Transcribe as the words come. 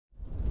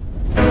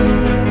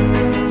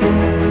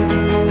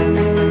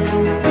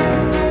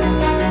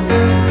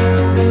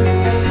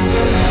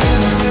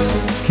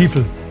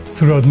Kiefel,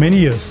 throughout many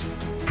years,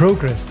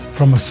 progressed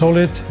from a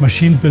solid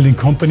machine building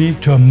company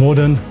to a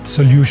modern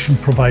solution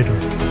provider.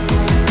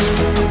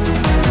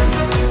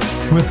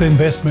 With the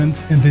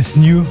investment in this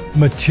new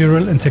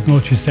Material and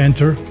Technology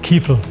Center,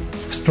 Kiefel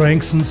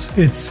strengthens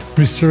its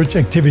research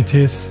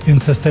activities in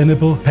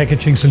sustainable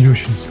packaging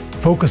solutions,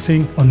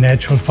 focusing on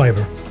natural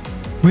fiber.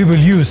 We will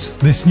use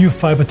this new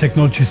Fiber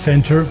Technology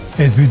Center,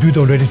 as we do it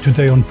already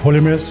today on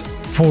polymers,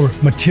 for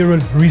material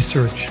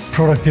research,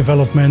 product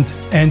development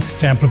and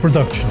sample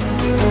production.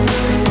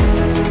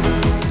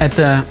 At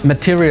the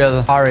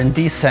Material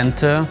R&D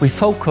Center, we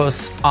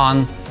focus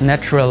on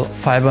natural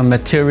fiber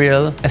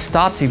material, a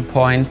starting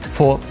point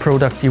for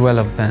product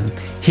development.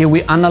 Here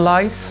we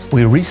analyze,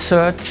 we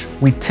research,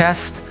 we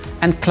test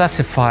and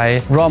classify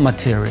raw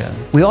material.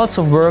 We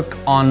also work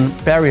on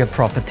barrier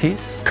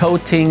properties,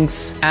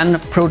 coatings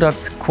and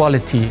product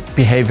quality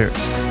behaviors.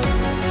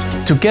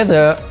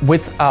 Together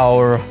with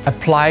our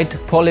Applied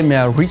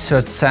Polymer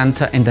Research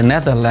Center in the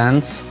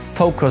Netherlands,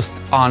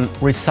 focused on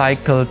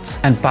recycled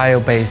and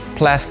bio-based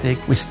plastic,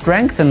 we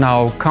strengthen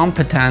our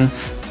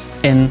competence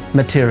in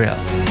material.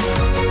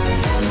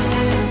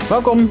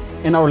 Welcome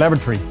in our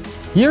laboratory.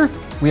 Here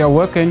we are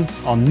working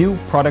on new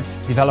product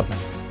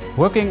development,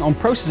 working on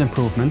process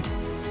improvement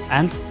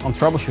and on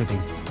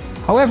troubleshooting.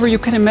 However, you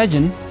can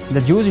imagine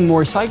that using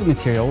more recycled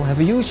material have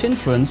a huge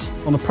influence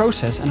on the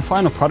process and the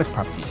final product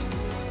properties.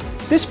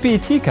 This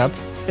PET cup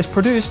is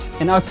produced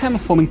in our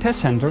thermoforming test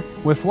center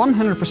with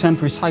 100%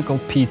 recycled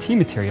PET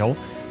material,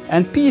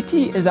 and PET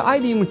is the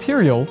ideal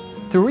material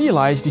to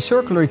realize the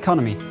circular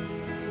economy.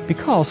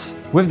 Because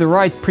with the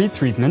right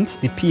pre-treatment,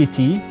 the PET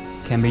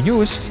can be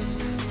used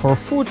for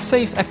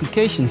food-safe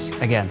applications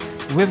again.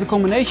 With the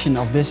combination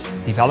of these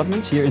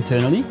developments here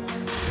internally,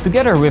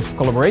 together with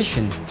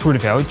collaboration through the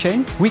value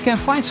chain, we can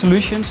find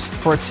solutions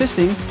for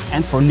existing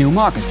and for new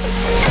markets.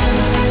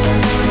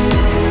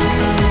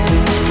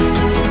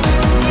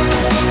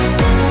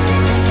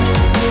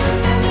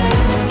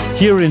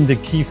 Here in the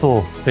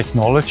Kiefel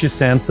Technology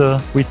Center,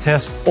 we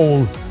test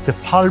all the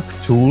pulp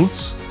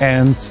tools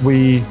and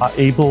we are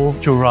able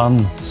to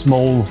run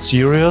small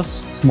series,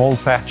 small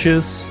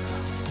batches.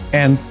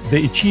 And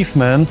the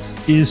achievement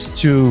is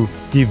to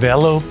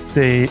develop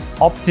the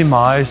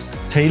optimized,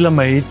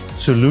 tailor-made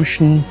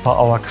solution for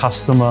our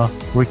customer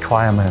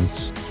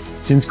requirements.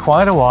 Since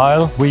quite a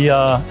while, we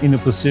are in a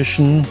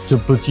position to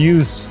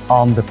produce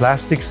on the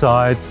plastic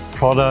side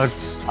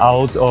products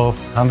out of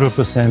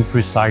 100%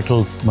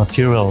 recycled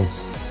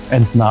materials.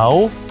 And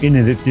now, in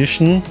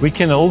addition, we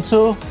can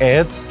also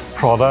add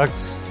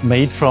products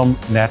made from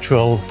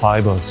natural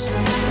fibers.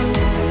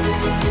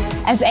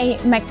 As a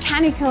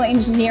mechanical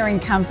engineering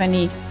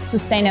company,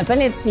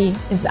 sustainability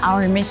is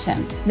our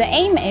mission. The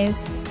aim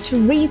is to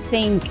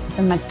rethink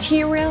the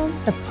material,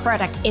 the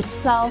product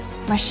itself,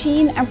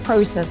 machine and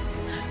process,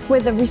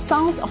 with the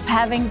result of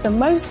having the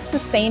most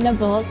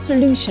sustainable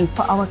solution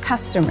for our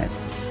customers.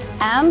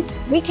 And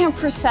we can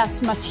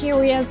process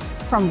materials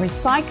from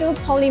recycled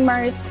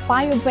polymers,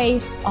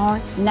 bio-based or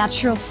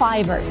natural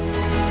fibers.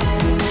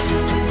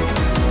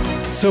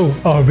 So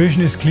our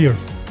vision is clear.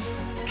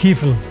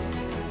 Kiefel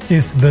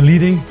is the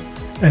leading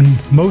and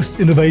most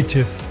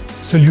innovative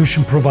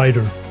solution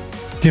provider,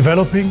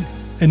 developing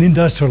and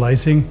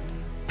industrializing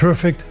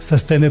perfect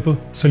sustainable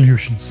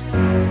solutions.